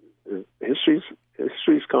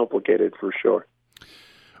 history's complicated for sure.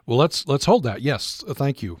 Well, let's hold that. Yes,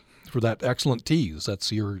 thank you for that excellent tease.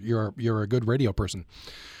 That's you're a good radio person.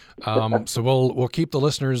 So we'll keep the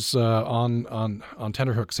listeners on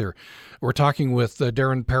tenterhooks here. We're talking with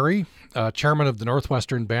Darren Parry, chairman of the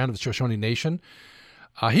Northwestern Band of the Shoshone Nation.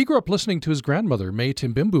 He grew up listening to his grandmother, May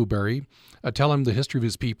Timbimbu Berry, tell him the history of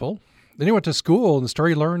his people. Then he went to school, and the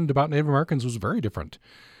story he learned about Native Americans was very different.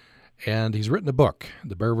 And he's written a book,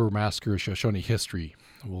 The Bear River Massacre, Shoshone History.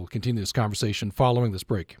 We'll continue this conversation following this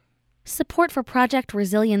break. Support for Project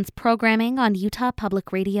Resilience programming on Utah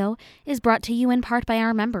Public Radio is brought to you in part by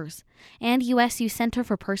our members and USU Center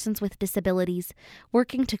for Persons with Disabilities,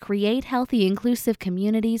 working to create healthy, inclusive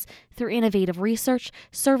communities through innovative research,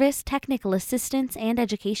 service, technical assistance, and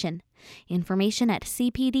education. Information at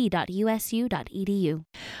cpd.usu.edu.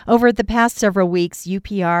 Over the past several weeks,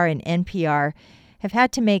 UPR and NPR have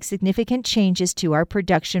had to make significant changes to our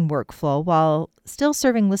production workflow while still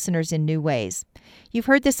serving listeners in new ways. You've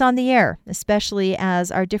heard this on the air, especially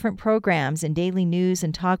as our different programs and daily news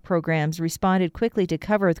and talk programs responded quickly to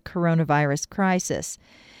cover the coronavirus crisis.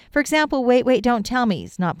 For example, Wait, Wait, Don't Tell Me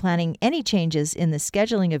is not planning any changes in the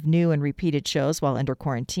scheduling of new and repeated shows while under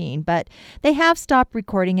quarantine, but they have stopped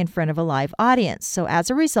recording in front of a live audience. So as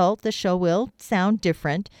a result, the show will sound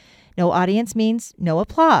different. No audience means no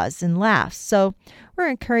applause and laughs. So we're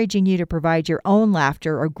encouraging you to provide your own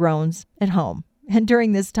laughter or groans at home. And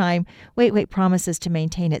during this time, Wait Wait promises to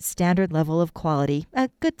maintain its standard level of quality, a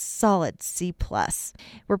good solid C+.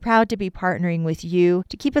 We're proud to be partnering with you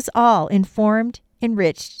to keep us all informed,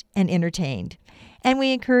 enriched, and entertained. And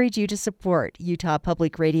we encourage you to support Utah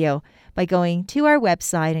Public Radio by going to our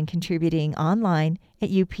website and contributing online at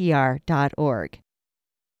upr.org.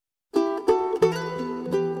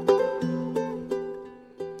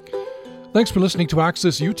 Thanks for listening to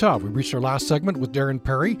Access Utah. We reached our last segment with Darren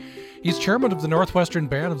Parry. He's chairman of the Northwestern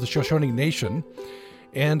Band of the Shoshone Nation,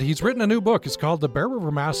 and he's written a new book. It's called The Bear River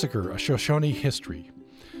Massacre, A Shoshone History.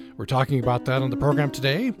 We're talking about that on the program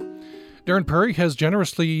today. Darren Parry has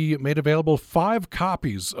generously made available 5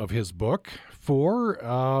 copies of his book for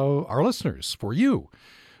our listeners, for you,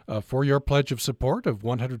 for your pledge of support of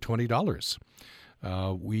 $120.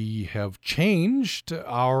 We have changed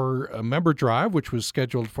our member drive, which was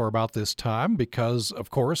scheduled for about this time because,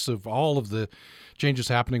 of course, of all of the changes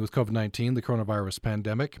happening with COVID-19, the coronavirus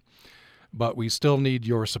pandemic. But we still need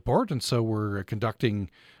your support, and so we're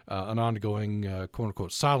conducting an ongoing,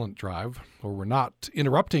 quote-unquote, silent drive, where we're not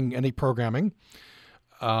interrupting any programming.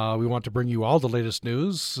 We want to bring you all the latest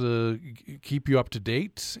news, keep you up to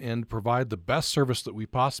date, and provide the best service that we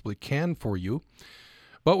possibly can for you.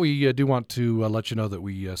 But we do want to let you know that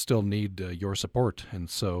we still need your support. And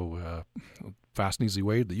so fast and easy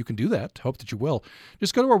way that you can do that, hope that you will,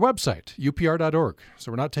 just go to our website, upr.org.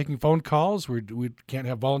 So we're not taking phone calls. We can't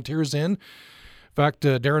have volunteers in. In fact,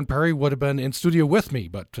 Darren Parry would have been in studio with me,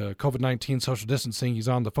 but COVID-19 social distancing, he's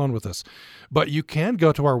on the phone with us. But you can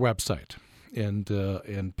go to our website and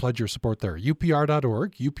pledge your support there,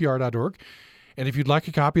 upr.org. And if you'd like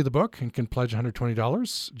a copy of the book and can pledge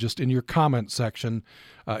 $120, just in your comment section,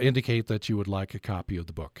 indicate that you would like a copy of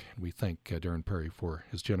the book. We thank Darren Parry for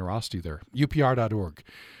his generosity there. upr.org.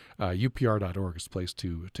 upr.org is the place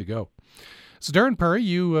to go. So, Darren Parry,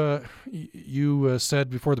 you said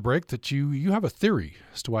before the break that you have a theory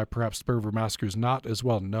as to why perhaps the Bear River Massacre is not as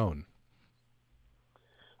well known.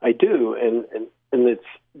 I do, and it's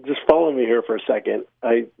just follow me here for a second.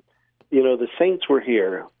 The Saints were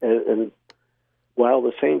here, and while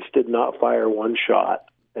the Saints did not fire one shot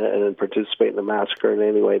and participate in the massacre in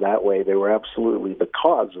any way that way, they were absolutely the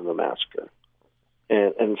cause of the massacre.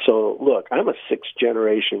 And so, look, I'm a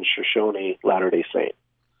 6th-generation Shoshone Latter-day Saint.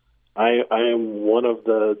 I am one of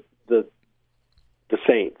the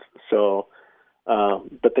Saints. So,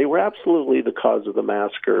 but they were absolutely the cause of the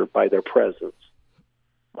massacre by their presence.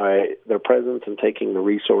 By their presence and taking the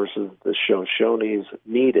resources the Shoshones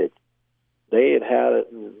needed. They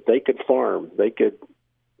could farm.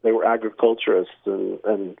 They were agriculturists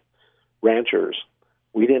and ranchers.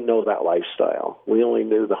 We didn't know that lifestyle. We only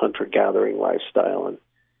knew the hunter-gathering lifestyle. And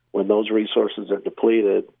when those resources are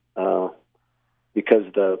depleted, because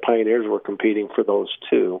the pioneers were competing for those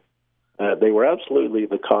too, they were absolutely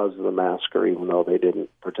the cause of the massacre, even though they didn't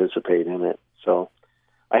participate in it. So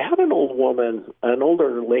I had an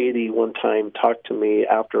older lady one time talk to me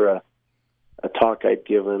after a talk I'd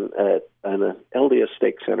given at an LDS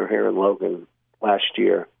Stake Center here in Logan last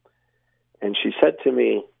year. And she said to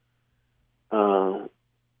me,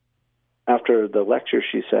 after the lecture,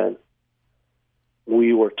 she said,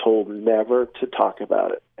 "We were told never to talk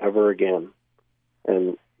about it ever again."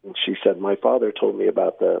 And And she said, my father told me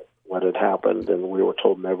about what had happened, and we were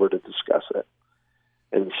told never to discuss it.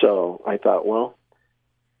 And so I thought, well,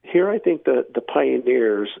 here I think that the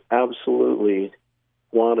pioneers absolutely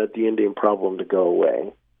wanted the Indian problem to go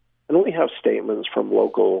away. And we have statements from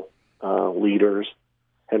local leaders.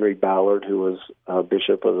 Henry Ballard, who was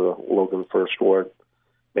bishop of the Logan First Ward,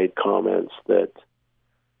 made comments that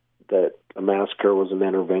a massacre was an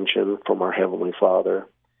intervention from our Heavenly Father,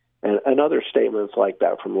 and other statements like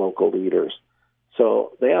that from local leaders.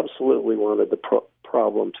 So they absolutely wanted the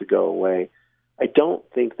problem to go away. I don't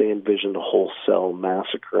think they envisioned a wholesale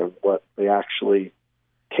massacre and what they actually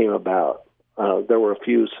came about. There were a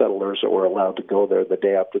few settlers that were allowed to go there the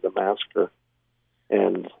day after the massacre,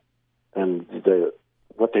 and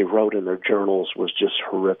what they wrote in their journals was just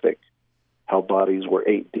horrific. How bodies were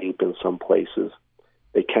 8 deep in some places.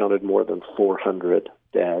 They counted more than 400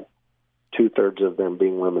 dead, 2/3 of them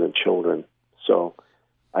being women and children. So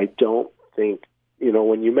I don't think,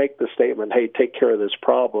 when you make the statement, hey, take care of this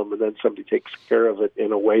problem, and then somebody takes care of it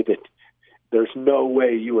in a way that there's no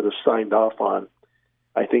way you would have signed off on,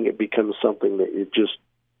 I think it becomes something that you just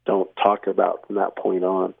don't talk about from that point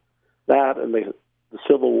on. That and the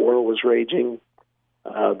Civil War was raging.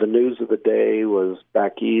 The news of the day was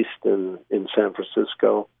back east in San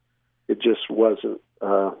Francisco. It just wasn't,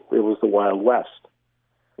 it was the Wild West.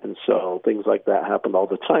 And so things like that happened all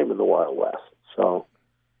the time in the Wild West. So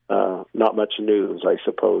not much news, I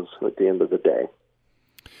suppose, at the end of the day.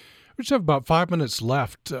 We just have about 5 minutes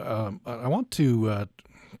left. I want to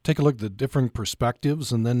take a look at the different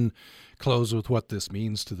perspectives and then close with what this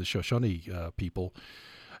means to the Shoshone people.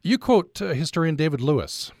 You quote historian David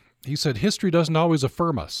Lewis. He said, history doesn't always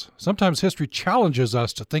affirm us. Sometimes history challenges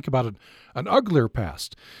us to think about an uglier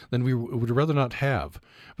past than we would rather not have.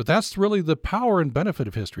 But that's really the power and benefit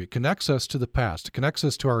of history. It connects us to the past. It connects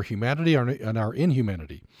us to our humanity and our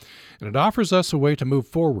inhumanity. And it offers us a way to move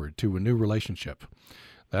forward to a new relationship.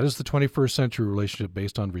 That is the 21st century relationship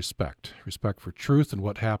based on respect. Respect for truth and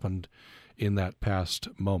what happened in that past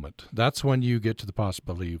moment. That's when you get to the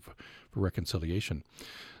possibility for reconciliation.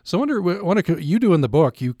 So I wonder, you do in the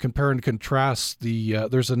book, you compare and contrast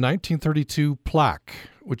there's a 1932 plaque,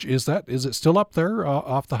 which is it still up there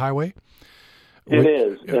off the highway? It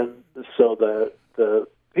is. And so the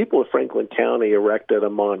people of Franklin County erected a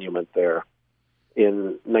monument there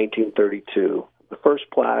in 1932. The first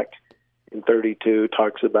plaque in 32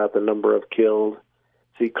 talks about the number of killed.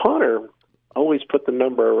 See, Connor always put the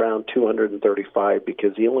number around 235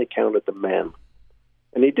 because he only counted the men.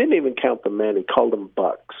 And he didn't even count the men. He called them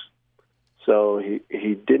bucks. So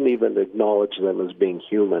he didn't even acknowledge them as being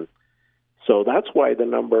human. So that's why the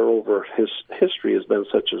number over his history has been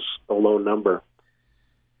such a low number.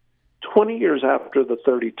 20 years after the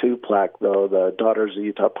 32 plaque, though, the Daughters of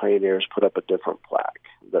Utah Pioneers put up a different plaque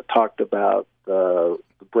that talked about the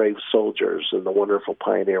brave soldiers and the wonderful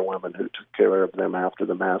pioneer women who took care of them after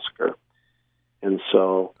the massacre. And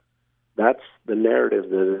so that's the narrative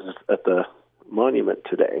that is at the monument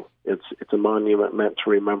today. It's a monument meant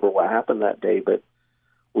to remember what happened that day, but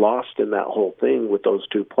lost in that whole thing with those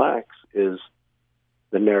two plaques is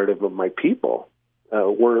the narrative of my people.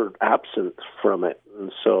 We're absent from it.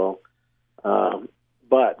 And so,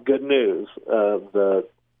 but good news, the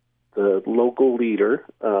local leader,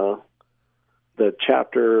 the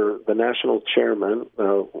national chairman,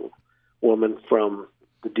 woman from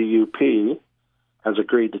the DUP, has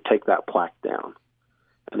agreed to take that plaque down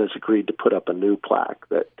and has agreed to put up a new plaque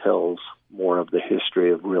that tells more of the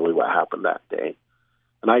history of really what happened that day.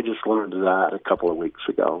 And I just learned that a couple of weeks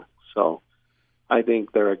ago. So I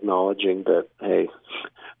think they're acknowledging that, hey,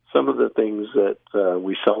 some of the things that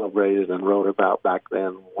we celebrated and wrote about back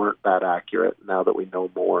then weren't that accurate. Now that we know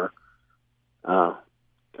more,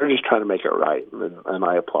 they're just trying to make it right, and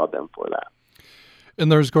I applaud them for that.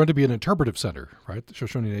 And there's going to be an interpretive center, right? The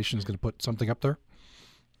Shoshone Nation is going to put something up there?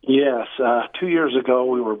 Yes. 2 years ago,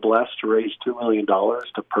 we were blessed to raise $2 million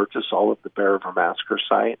to purchase all of the Bear River Massacre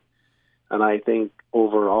site. And I think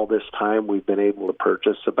over all this time, we've been able to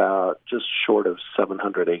purchase about just short of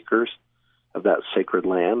 700 acres of that sacred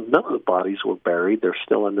land. None of the bodies were buried. They're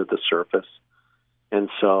still under the surface. And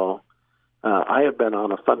so I have been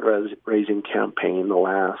on a fundraising campaign the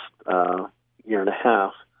last year and a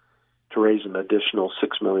half to raise an additional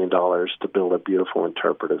 $6 million to build a beautiful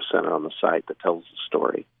interpretive center on the site that tells the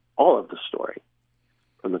story, all of the story,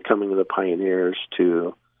 from the coming of the pioneers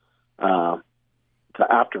to the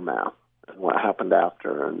aftermath and what happened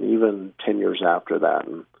after, and even 10 years after that.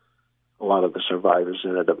 And a lot of the survivors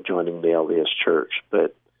ended up joining the LDS Church.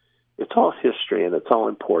 But it's all history, and it's all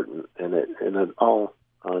important, and it all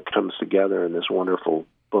comes together in this wonderful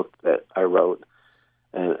book that I wrote.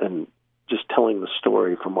 and just telling the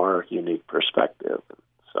story from our unique perspective.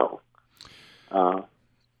 So,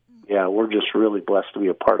 we're just really blessed to be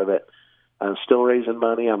a part of it. I'm still raising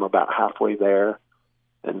money. I'm about halfway there.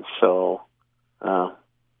 And so,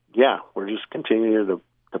 we're just continuing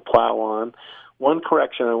to plow on. One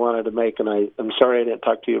correction I wanted to make, and I'm sorry I didn't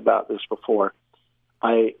talk to you about this before.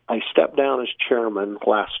 I stepped down as chairman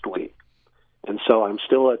last week. And so I'm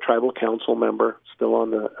still a tribal council member, still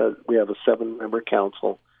on we have a 7-member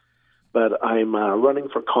council, but I'm running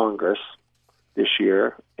for Congress this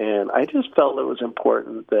year. And I just felt it was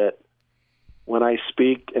important that when I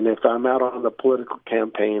speak, and if I'm out on the political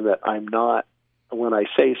campaign, that I'm not, when I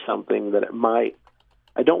say something that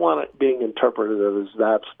I don't want it being interpreted as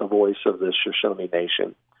that's the voice of the Shoshone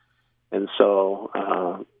Nation. And so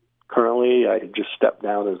currently I just stepped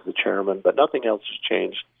down as the chairman, but nothing else has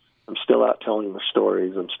changed. I'm still out telling the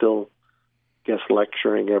stories. I'm still guest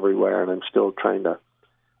lecturing everywhere, and I'm still trying to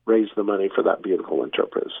raise the money for that beautiful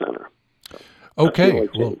interpretive center. So okay,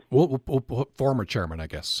 we'll former chairman, I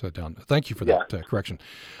guess, down. Thank you for that correction.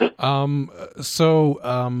 So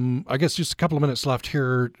I guess just a couple of minutes left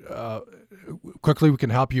here. Quickly, we can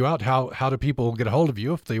help you out. How do people get a hold of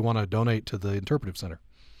you if they want to donate to the interpretive center?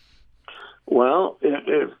 Well,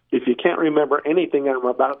 if you can't remember anything I'm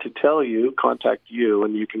about to tell you, contact you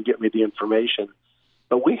and you can get me the information.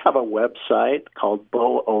 But we have a website called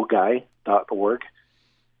boagoi.org.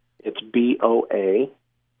 It's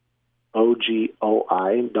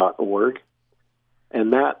boagoi.org.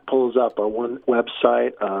 And that pulls up a one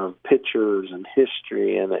website of pictures and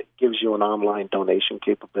history, and it gives you an online donation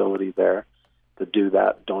capability there to do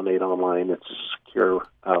that, donate online. It's a secure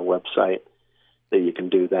website that you can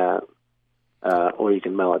do that. Or you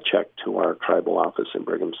can mail a check to our tribal office in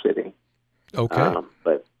Brigham City. Okay.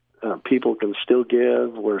 But people can still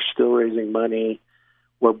give. We're still raising money.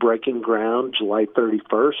 We're breaking ground July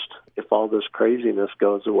 31st if all this craziness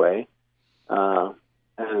goes away.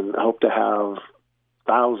 And I hope to have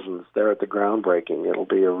thousands there at the groundbreaking. It'll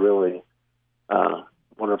be a really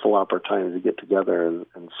wonderful opportunity to get together and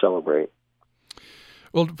celebrate.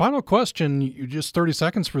 Well, final question. You just 30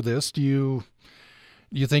 seconds for this. Do you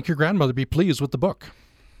think your grandmother would be pleased with the book?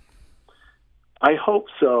 I hope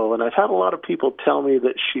so, and I've had a lot of people tell me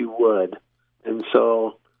that she would. And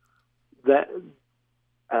so that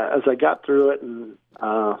as I got through it and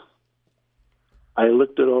I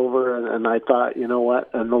looked it over and I thought, you know what?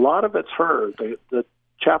 And a lot of it's her. The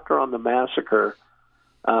chapter on the massacre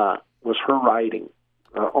was her writing,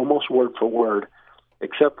 almost word for word,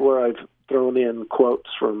 except where I've thrown in quotes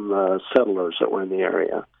from settlers that were in the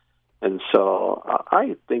area. And so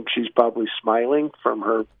I think she's probably smiling from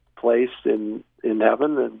her place in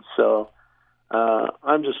heaven. And so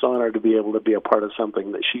I'm just honored to be able to be a part of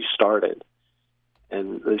something that she started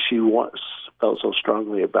and that she felt so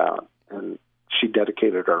strongly about. And she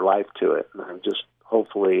dedicated her life to it. And I'm just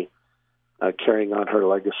hopefully carrying on her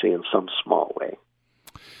legacy in some small way.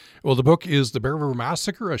 Well, the book is The Bear River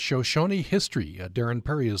Massacre, A Shoshone History. Darren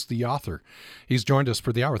Parry is the author. He's joined us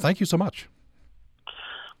for the hour. Thank you so much.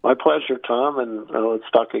 My pleasure, Tom, and let's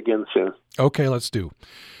talk again soon. Okay, let's do.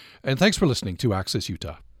 And thanks for listening to Access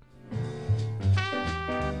Utah.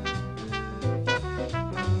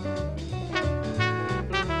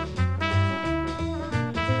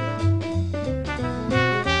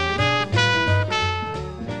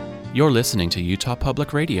 You're listening to Utah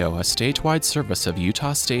Public Radio, a statewide service of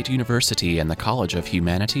Utah State University and the College of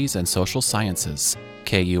Humanities and Social Sciences.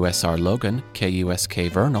 KUSR Logan, KUSK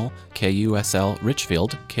Vernal, KUSL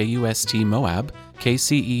Richfield, KUST Moab,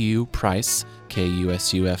 KCEU Price,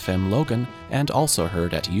 KUSU-FM Logan, and also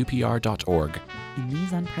heard at upr.org. In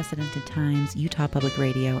these unprecedented times, Utah Public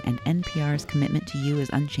Radio and NPR's commitment to you is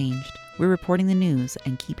unchanged. We're reporting the news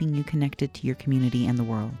and keeping you connected to your community and the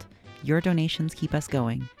world. Your donations keep us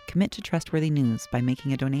going. Commit to trustworthy news by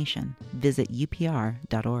making a donation. Visit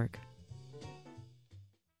upr.org.